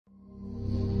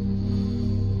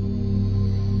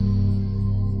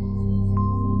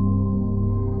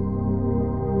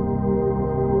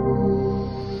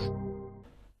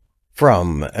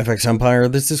From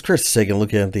FXEmpire, this is Chris taking a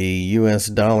look at the US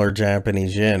dollar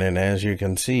Japanese yen, and as you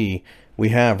can see, we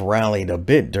have rallied a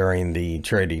bit during the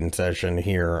trading session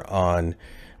here on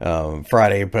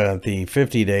Friday, but the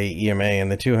 50-day EMA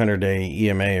and the 200-day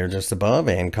EMA are just above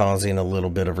and causing a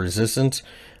little bit of resistance.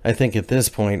 I think at this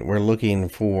point we're looking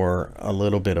for a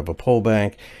little bit of a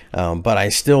pullback, but I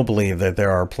still believe that there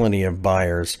are plenty of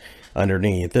buyers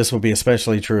underneath. This will be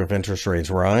especially true if interest rates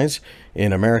rise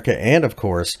in America, and of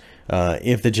course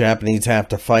if the Japanese have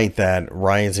to fight that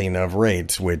rising of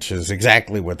rates, which is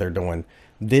exactly what they're doing.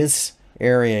 This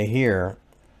area here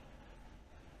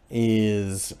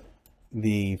is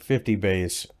the 50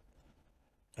 basis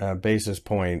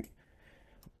point,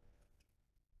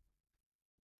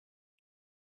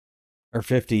 or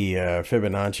 50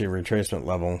 Fibonacci retracement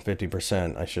level,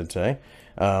 50% I should say,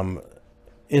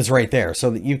 is right there, so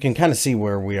that you can kind of see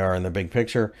where we are in the big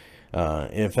picture.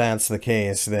 If that's the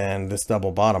case, then this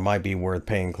double bottom might be worth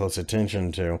paying close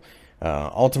attention to.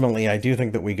 Ultimately, I do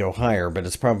think that we go higher, but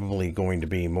it's probably going to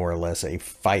be more or less a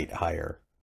fight higher.